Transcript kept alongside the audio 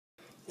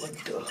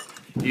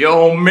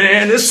Yo,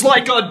 man, it's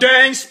like a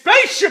dang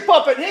spaceship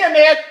up in here,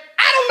 man.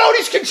 I don't know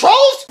these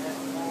controls.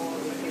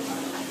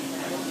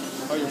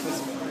 Oh, you're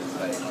pissing.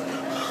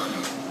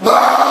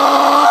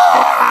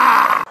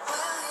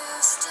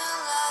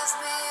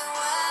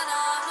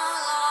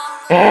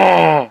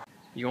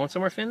 You going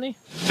somewhere, Finley?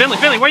 Finley,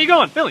 where are you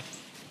going?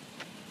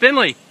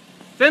 Finley!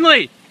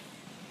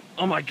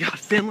 Oh my God,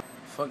 Finley!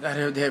 Fuck out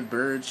of that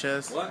bird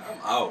chest. What? I'm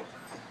out.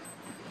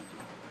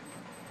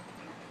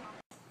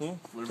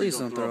 Please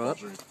don't throw up.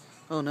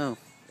 Oh no.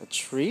 A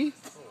tree?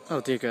 Oh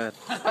dear God.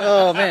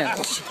 Oh man. I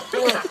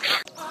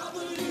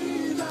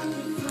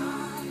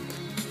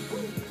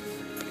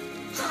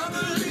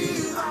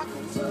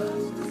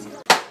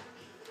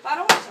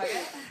don't want to try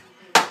it.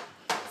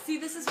 See,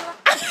 this is what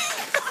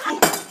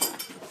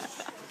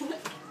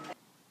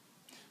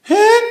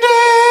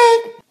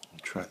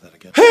Try that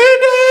again.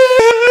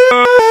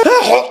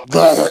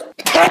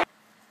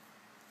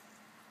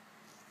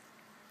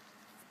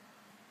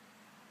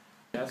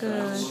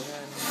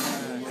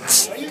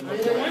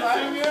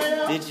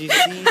 Did you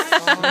see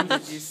song?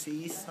 Did you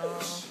see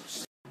song?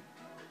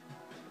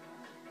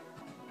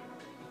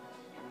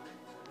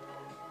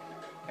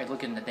 Are you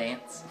looking to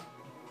dance?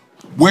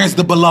 Where's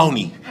the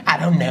baloney? I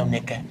don't know,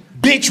 nigga.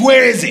 Bitch,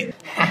 where is it?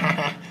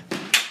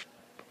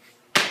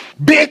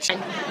 Bitch!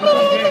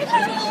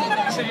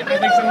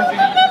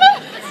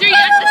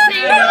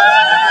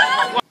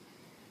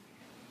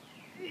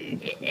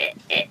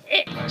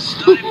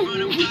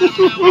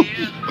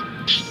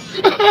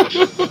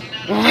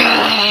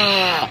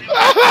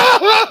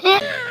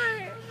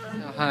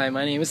 Hi,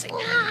 my name is...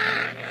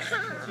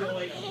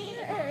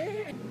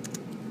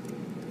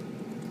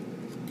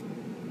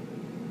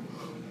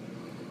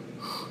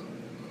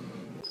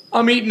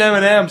 I'm eating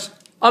M&M's.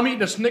 I'm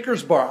eating a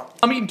Snickers bar.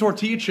 I'm eating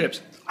tortilla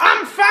chips.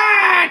 I'm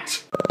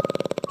fat!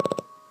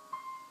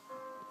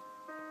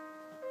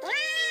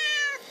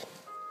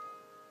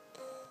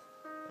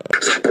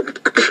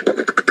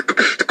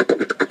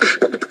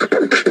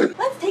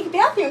 Let's take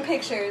bathroom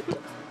pictures.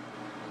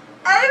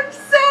 I'm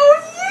so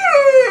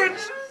huge!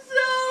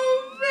 So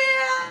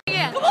bad!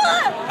 Yeah. Come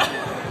on!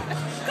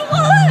 Come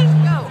on!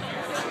 Go!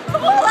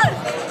 Come on!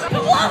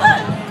 Come on!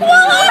 Come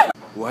on!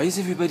 Why is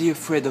everybody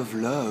afraid of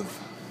love?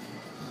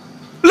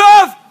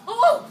 Love!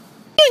 Oh!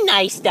 You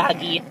nice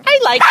doggy. I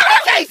like it.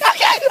 Okay!